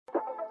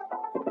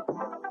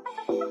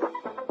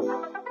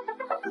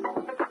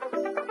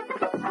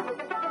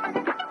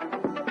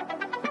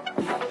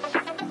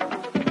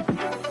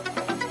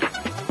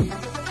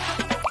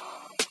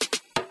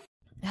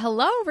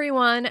Hello,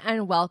 everyone,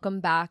 and welcome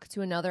back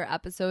to another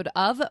episode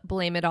of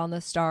Blame It on the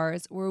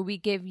Stars, where we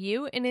give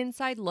you an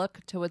inside look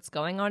to what's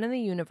going on in the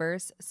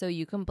universe so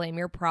you can blame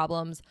your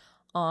problems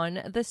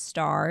on the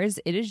stars.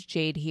 It is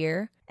Jade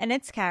here. And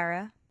it's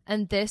Kara.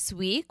 And this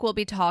week, we'll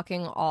be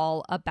talking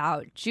all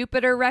about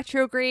Jupiter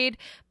retrograde.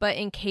 But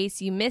in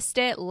case you missed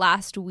it,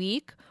 last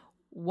week,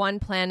 one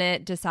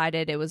planet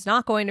decided it was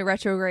not going to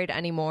retrograde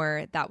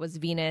anymore. That was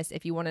Venus.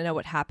 If you want to know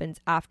what happens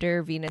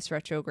after Venus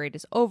retrograde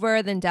is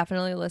over, then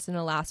definitely listen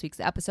to last week's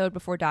episode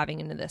before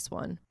diving into this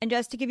one. And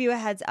just to give you a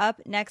heads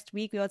up, next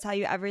week we will tell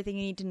you everything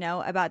you need to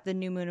know about the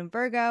new moon in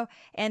Virgo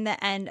and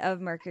the end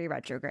of Mercury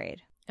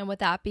retrograde. And with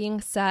that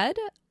being said,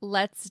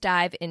 let's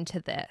dive into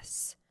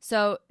this.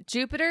 So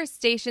Jupiter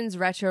stations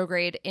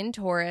retrograde in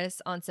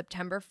Taurus on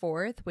September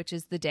 4th, which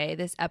is the day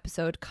this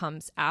episode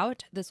comes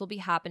out. This will be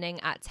happening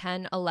at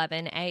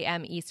 10:11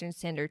 a.m. Eastern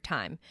Standard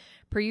Time.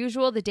 Per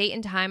usual, the date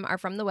and time are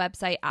from the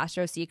website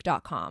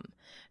astroseek.com.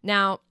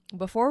 Now,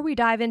 before we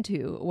dive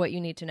into what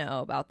you need to know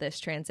about this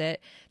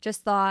transit,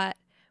 just thought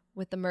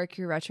with the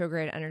Mercury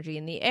retrograde energy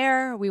in the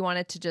air, we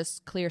wanted to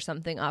just clear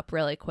something up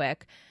really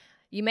quick.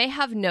 You may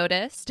have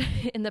noticed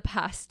in the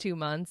past 2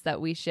 months that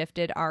we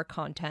shifted our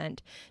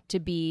content to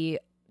be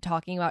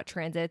talking about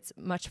transits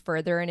much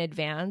further in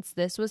advance.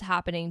 This was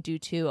happening due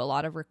to a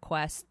lot of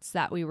requests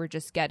that we were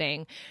just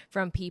getting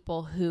from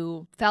people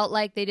who felt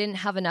like they didn't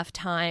have enough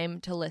time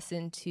to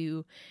listen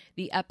to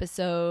the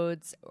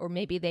episodes, or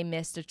maybe they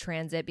missed a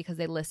transit because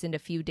they listened a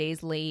few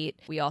days late.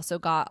 We also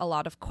got a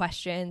lot of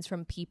questions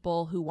from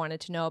people who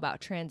wanted to know about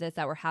transits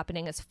that were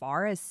happening as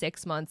far as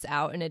 6 months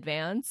out in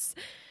advance,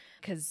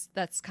 because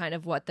that's kind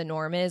of what the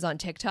norm is on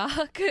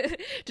TikTok,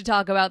 to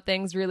talk about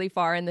things really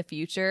far in the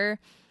future.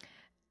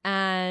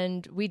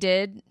 And we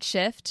did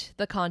shift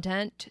the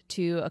content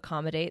to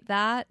accommodate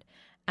that.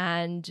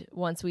 And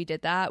once we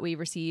did that, we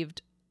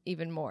received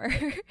even more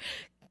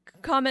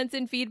comments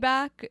and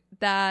feedback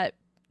that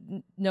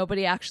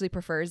nobody actually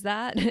prefers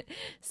that.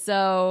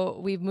 So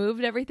we've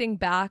moved everything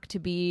back to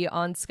be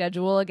on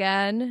schedule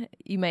again.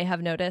 You may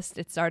have noticed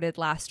it started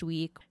last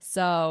week.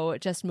 So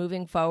just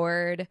moving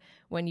forward,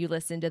 when you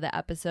listen to the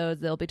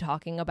episodes, they'll be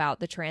talking about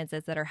the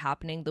transits that are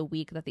happening the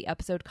week that the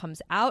episode comes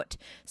out.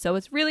 So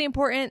it's really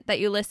important that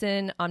you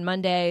listen on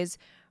Mondays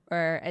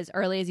or as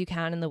early as you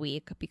can in the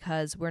week,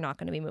 because we're not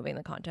going to be moving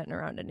the content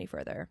around any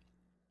further.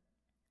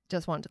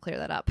 Just wanted to clear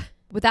that up.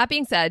 With that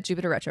being said,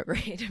 Jupiter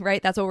retrograde,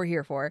 right? That's what we're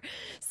here for.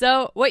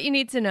 So what you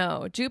need to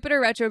know, Jupiter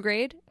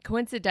retrograde,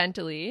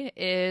 coincidentally,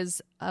 is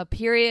a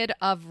period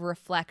of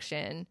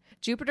reflection.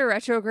 Jupiter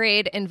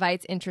retrograde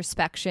invites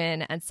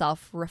introspection and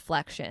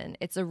self-reflection.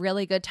 It's a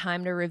really good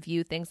time to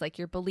review things like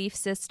your belief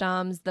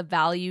systems, the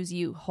values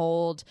you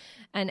hold,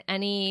 and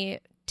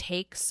any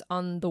takes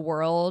on the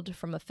world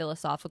from a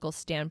philosophical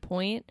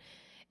standpoint.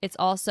 It's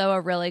also a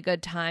really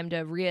good time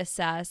to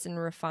reassess and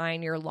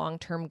refine your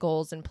long-term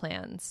goals and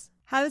plans.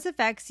 How this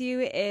affects you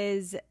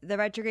is the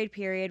retrograde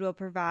period will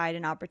provide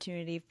an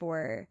opportunity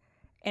for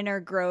inner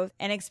growth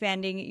and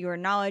expanding your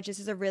knowledge. This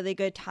is a really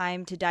good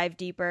time to dive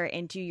deeper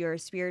into your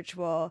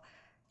spiritual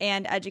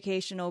and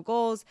educational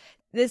goals.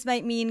 This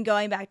might mean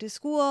going back to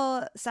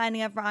school,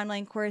 signing up for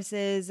online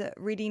courses,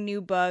 reading new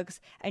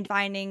books, and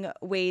finding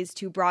ways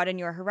to broaden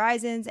your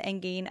horizons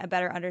and gain a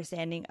better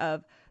understanding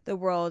of the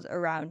world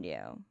around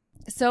you.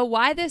 So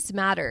why this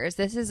matters,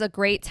 this is a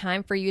great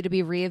time for you to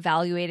be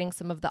reevaluating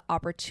some of the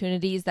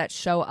opportunities that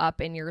show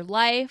up in your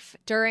life.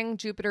 During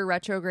Jupiter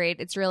retrograde,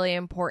 it's really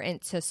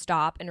important to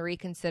stop and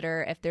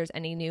reconsider if there's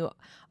any new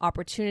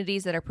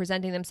opportunities that are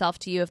presenting themselves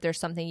to you, if there's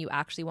something you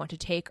actually want to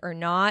take or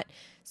not.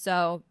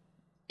 So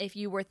if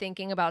you were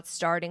thinking about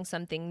starting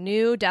something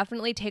new,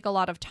 definitely take a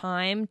lot of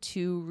time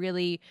to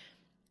really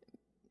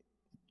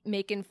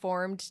make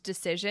informed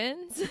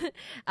decisions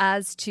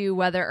as to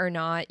whether or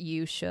not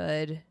you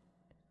should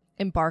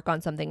embark on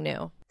something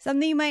new.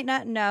 Something you might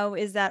not know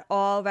is that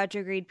all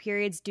retrograde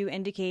periods do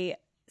indicate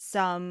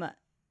some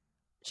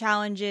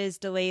challenges,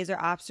 delays,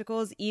 or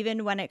obstacles,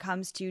 even when it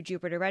comes to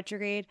Jupiter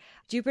retrograde.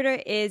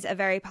 Jupiter is a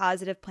very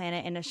positive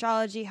planet in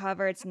astrology.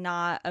 However, it's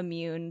not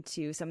immune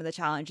to some of the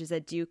challenges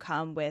that do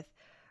come with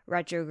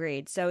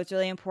retrograde. So it's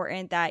really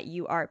important that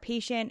you are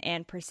patient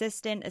and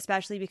persistent,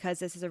 especially because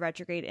this is a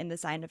retrograde in the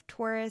sign of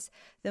Taurus.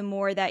 The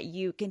more that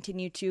you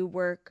continue to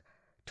work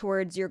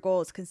towards your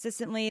goals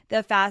consistently,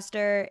 the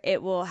faster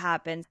it will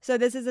happen. So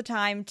this is a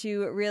time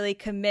to really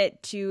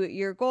commit to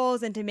your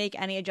goals and to make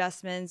any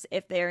adjustments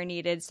if they are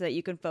needed so that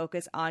you can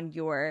focus on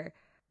your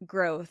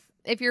growth.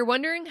 If you're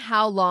wondering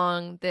how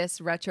long this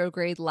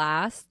retrograde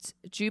lasts,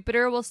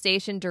 Jupiter will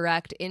station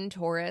direct in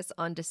Taurus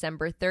on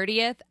December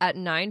 30th at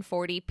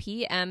 9:40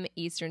 p.m.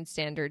 Eastern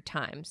Standard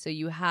Time. So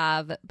you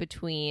have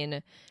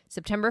between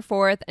September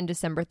 4th and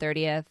December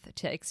 30th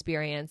to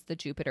experience the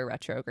Jupiter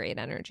retrograde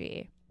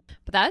energy.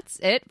 But that's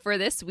it for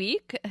this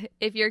week.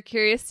 If you're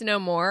curious to know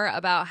more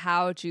about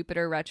how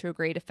Jupiter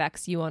retrograde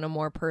affects you on a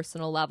more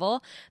personal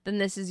level, then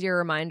this is your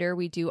reminder.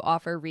 We do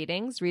offer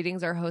readings.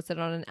 Readings are hosted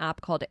on an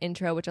app called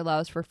Intro, which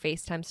allows for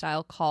FaceTime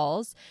style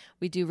calls.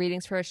 We do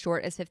readings for as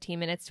short as 15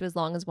 minutes to as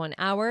long as 1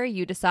 hour.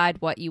 You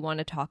decide what you want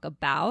to talk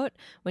about.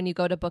 When you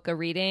go to book a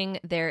reading,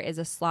 there is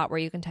a slot where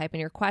you can type in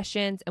your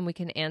questions and we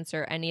can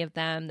answer any of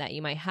them that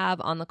you might have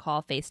on the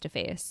call face to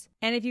face.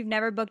 And if you've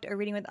never booked a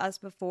reading with us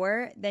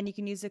before, then you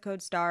can use the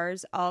code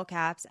STARS, all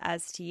caps,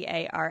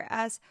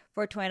 STARS,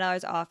 for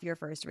 $20 off your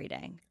first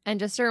reading. And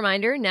just a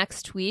reminder,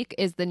 next week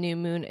is the new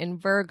moon in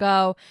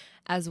Virgo,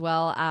 as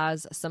well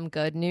as some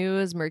good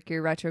news. Mercury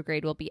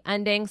retrograde will be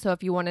ending. So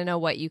if you want to know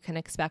what you can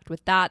expect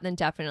with that, then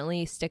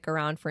definitely stick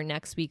around for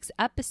next week's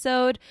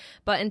episode.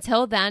 But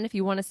until then, if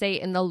you want to stay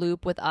in the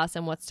loop with us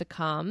and what's to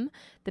come,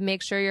 then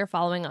make sure you're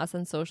following us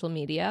on social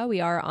media. We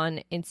are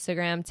on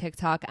Instagram,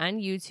 TikTok, and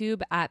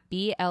YouTube at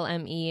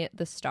BLME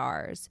The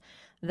Stars.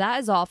 That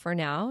is all for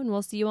now, and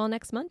we'll see you all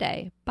next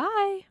Monday. Bye.